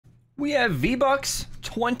We have V-Bucks,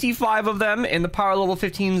 25 of them in the power level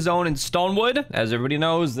 15 zone in Stonewood. As everybody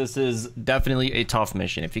knows, this is definitely a tough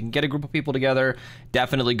mission. If you can get a group of people together,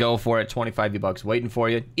 definitely go for it. 25 V-Bucks waiting for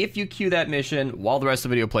you. If you queue that mission while the rest of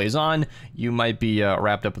the video plays on, you might be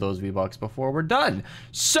wrapped up with those V-Bucks before we're done.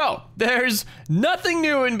 So, there's nothing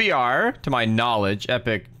new in BR, to my knowledge.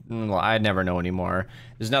 Epic, well, I never know anymore.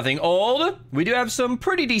 There's nothing old. We do have some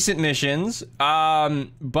pretty decent missions,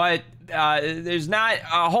 but there's not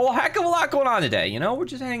a whole heck of a lot going on today. You know, we're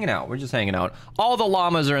just hanging out. We're just hanging out. All the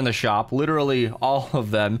llamas are in the shop, literally all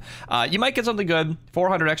of them. You might get something good.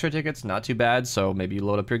 400 extra tickets, not too bad. So maybe you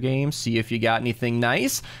load up your game, see if you got anything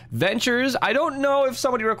nice. Ventures, I don't know if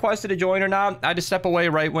somebody requested to join or not. I had to step away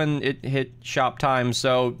right when it hit shop time,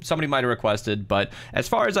 so somebody might have requested. But as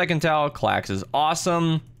far as I can tell, Clax is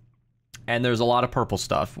awesome. And there's a lot of purple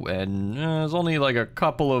stuff, and there's only like a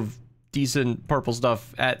couple of decent purple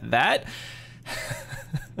stuff at that.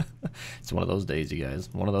 It's one of those days, you guys.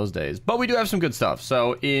 One of those days. But we do have some good stuff.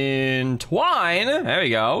 So in Twine, there we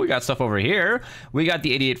go. We got stuff over here. We got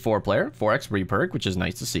the 88 4-player, 4x reperk, which is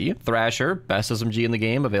nice to see. Thrasher, best SMG in the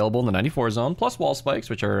game, available in the 94 zone, plus wall spikes,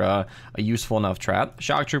 which are a useful enough trap.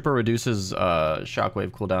 Shock Trooper reduces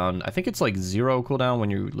shockwave cooldown. I think it's like 0 cooldown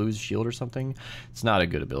when you lose shield or something. It's not a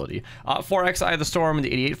good ability. 4x Eye of the Storm,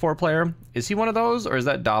 the 88 4-player. Is he one of those, or is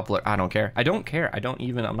that Doppler? I don't care. I don't care. I'm not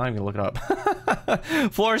even gonna look it up.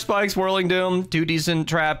 Floor spikes, Whirling Doom, 2 decent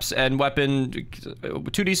traps and weapon,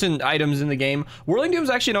 2 decent items in the game. Whirling Doom is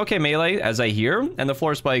actually an okay melee, as I hear, and the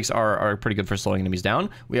floor spikes are pretty good for slowing enemies down.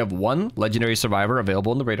 We have 1 legendary survivor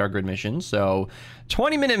available in the radar grid mission, so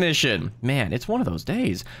 20-minute mission. Man, it's one of those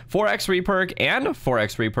days. 4x reperk and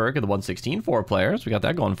 4x reperk of the 116 4-players. We got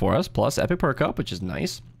that going for us, plus epic perk up, which is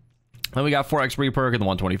nice. Then we got 4x reperk in the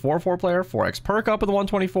 124 4-player, 4x perk up in the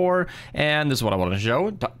 124, and this is what I wanted to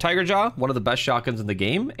show. Tiger Jaw, one of the best shotguns in the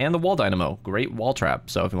game, and the Wall Dynamo, great wall trap.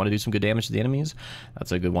 So if you want to do some good damage to the enemies,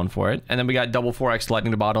 that's a good one for it. And then we got double 4x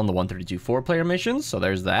lightning to bottle on the 132 4-player missions, so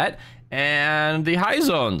there's that. And the high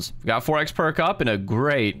zones, we got 4x perk up in a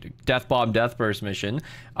great Death Bomb Death Burst mission.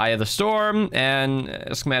 Eye of the Storm and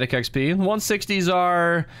schematic XP. 160s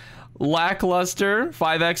are lackluster.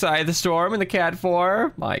 5x Eye of the Storm and the Cat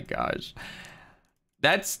 4. My gosh.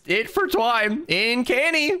 That's it for Twine. In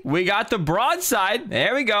Canny, we got the broadside.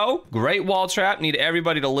 There we go. Great wall trap. Need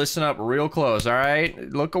everybody to listen up real close, all right?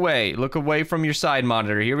 Look away. Look away from your side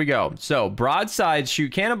monitor. Here we go. So, broadsides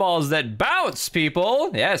shoot cannonballs that bounce, people.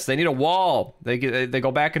 Yes, they need a wall. They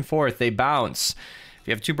go back and forth. They bounce. If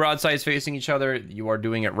you have 2 broadsides facing each other, you are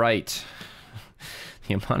doing it right.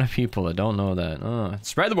 The amount of people that don't know that.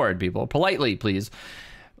 Spread the word, people. Politely, please.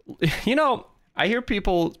 You know, I hear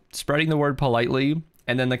people spreading the word politely,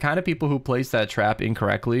 and then the kind of people who place that trap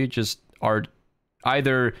incorrectly just are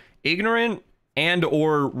either ignorant and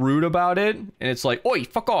or rude about it, and it's like, oi,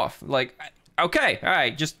 fuck off. Like, okay, all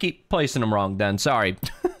right, just keep placing them wrong then. Sorry.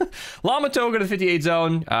 Llama Toga to the 58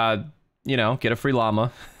 zone. You know, get a free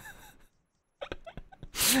llama.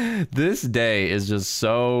 This day is just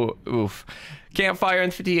so oof. Campfire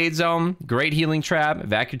in the 58 zone, great healing trap,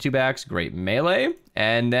 vacuum 2-backs, great melee.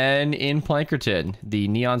 And then in Plankerton, the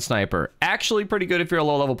Neon Sniper. Actually pretty good if you're a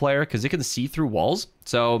low-level player, because it can see through walls.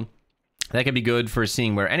 So that can be good for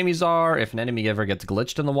seeing where enemies are. If an enemy ever gets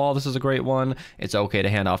glitched in the wall, this is a great one. It's okay to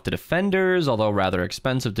hand off to defenders, although rather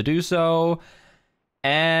expensive to do so.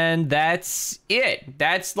 And that's it.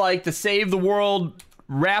 That's like the Save the World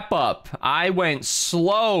wrap up. I went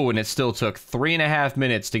slow and it still took 3.5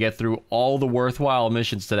 minutes to get through all the worthwhile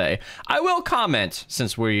missions today. I will comment,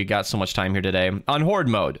 since we got so much time here today, on Horde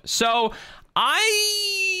mode. So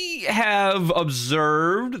I have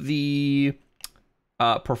observed the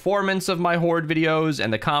performance of my Horde videos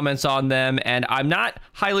and the comments on them, and I'm not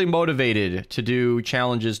highly motivated to do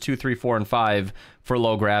challenges 2, 3, 4, and 5 for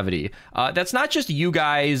low gravity. That's not just you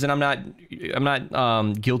guys, and I'm not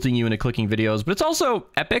guilting you into clicking videos, but it's also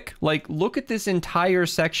Epic. Like, look at this entire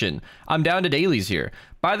section. I'm down to dailies here.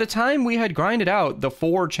 By the time we had grinded out the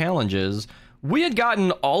 4 challenges, we had gotten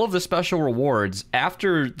all of the special rewards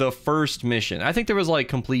after the first mission. I think there was like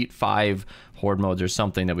complete 5 Horde modes or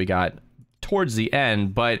something that we got towards the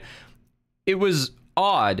end, but it was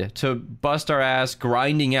odd to bust our ass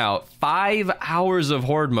grinding out 5 hours of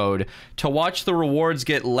Horde mode to watch the rewards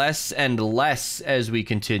get less and less as we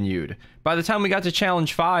continued. By the time we got to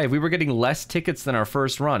challenge 5, we were getting less tickets than our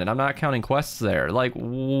first run, and I'm not counting quests there. Like,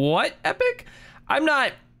 what, Epic? I'm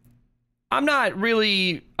not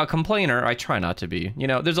really a complainer. I try not to be. You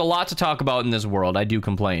know, there's a lot to talk about in this world. I do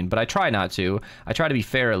complain, but I try not to. I try to be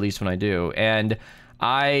fair, at least when I do. And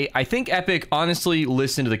I think Epic honestly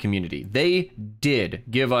listened to the community. They did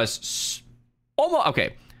give us almost,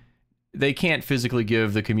 okay, they can't physically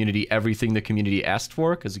give the community everything the community asked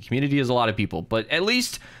for, because the community is a lot of people. But at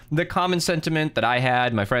least the common sentiment that I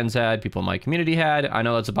had, my friends had, people in my community had, I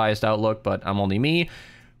know that's a biased outlook, but I'm only me.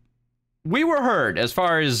 We were heard as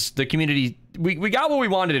far as the community. We got what we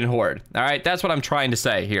wanted in Horde. All right, that's what I'm trying to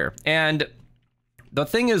say here. And the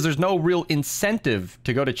thing is, there's no real incentive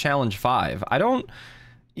to go to Challenge 5. I don't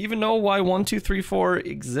even know why 1, 2, 3, 4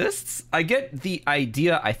 exists. I get the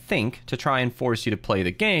idea, I think, to try and force you to play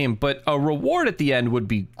the game, but a reward at the end would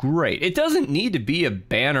be great. It doesn't need to be a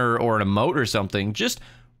banner or an emote or something. Just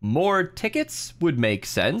more tickets would make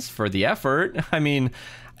sense for the effort. I mean,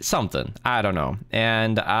 something. I don't know.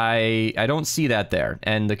 And I don't see that there.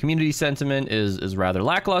 And the community sentiment is rather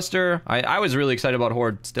lackluster. I was really excited about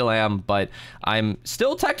Horde, still am, but I'm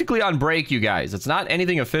still technically on break, you guys. It's not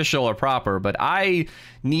anything official or proper, but I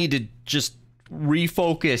need to just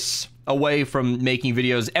refocus away from making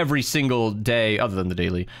videos every single day other than the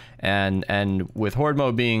daily. And with Horde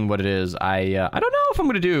mode being what it is, I don't know if I'm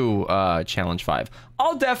gonna do Challenge 5.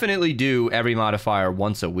 I'll definitely do every modifier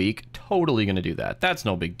once a week. Totally gonna do that. That's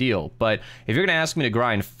no big deal. But if you're gonna ask me to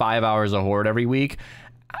grind 5 hours of Horde every week,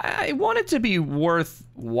 I want it to be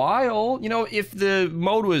worthwhile. You know, if the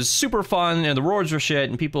mode was super fun and the rewards were shit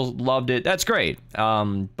and people loved it, that's great.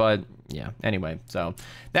 But yeah, anyway, so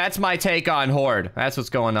that's my take on Horde. That's what's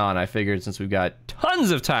going on. I figured since we've got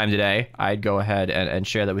tons of time today, I'd go ahead and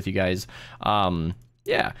share that with you guys.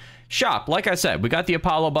 Yeah, shop. Like I said, we got the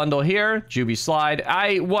Apollo bundle here, Juby Slide.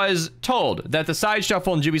 I was told that the Side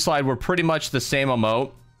Shuffle and Juby Slide were pretty much the same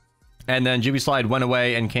emote. And then Juby Slide went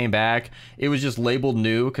away and came back. It was just labeled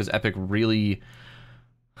new because Epic really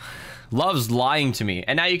loves lying to me.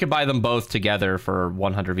 And now you can buy them both together for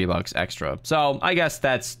 100 V-Bucks extra. So I guess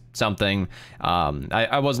that's something.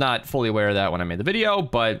 I was not fully aware of that when I made the video,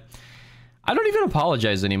 but I don't even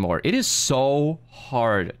apologize anymore. It is so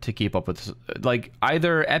hard to keep up with. Like,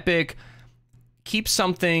 either Epic keeps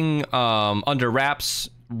something under wraps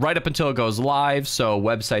right up until it goes live, so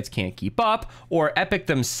websites can't keep up, or Epic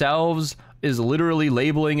themselves is literally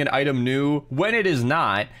labeling an item new when it is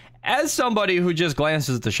not. As somebody who just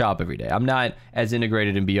glances at the shop every day, I'm not as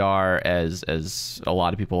integrated in BR as a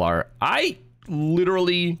lot of people are. I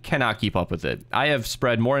literally cannot keep up with it. I have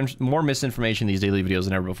spread more misinformation in these daily videos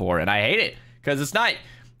than ever before, and I hate it because it's not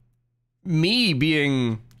me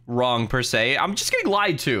being wrong per se. I'm just getting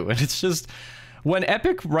lied to, and it's just, when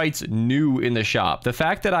Epic writes new in the shop, the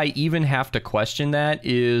fact that I even have to question that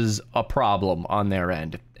is a problem on their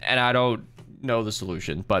end, and I don't know the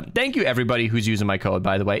solution. But thank you everybody who's using my code,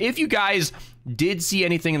 by the way. If you guys did see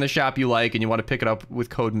anything in the shop you like and you want to pick it up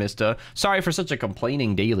with code Mista, sorry for such a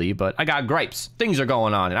complaining daily, but I got gripes. Things are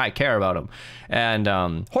going on and I care about them. And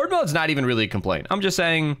Horde mode's not even really a complaint. I'm just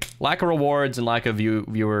saying lack of rewards and lack of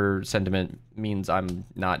viewer sentiment means I'm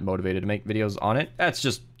not motivated to make videos on it. That's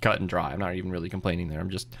just cut and dry. I'm not even really complaining there.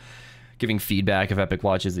 I'm just giving feedback if Epic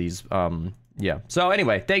watches these. Yeah. So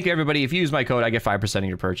anyway, thank you everybody. If you use my code, I get 5% of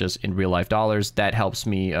your purchase in real life dollars. That helps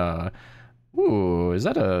me. Ooh, is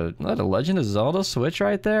that a Legend of Zelda Switch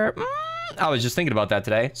right there? I was just thinking about that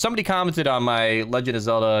today. Somebody commented on my Legend of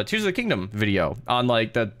Zelda Tears of the Kingdom video on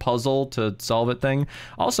like the puzzle to solve it thing.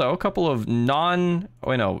 Also, a couple of oh,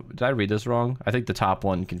 wait, no, did I read this wrong? I think the top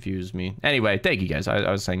one confused me. Anyway, thank you guys.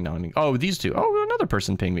 I was saying no. Oh, these two. Oh, another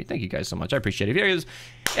person pinged me. Thank you guys so much. I appreciate it. If you guys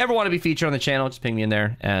ever want to be featured on the channel, just ping me in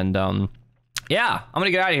there. And yeah, I'm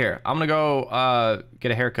gonna get out of here. I'm gonna go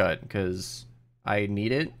get a haircut because I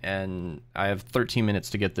need it, and I have 13 minutes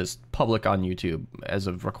to get this public on YouTube as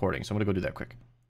of recording, so I'm gonna go do that quick.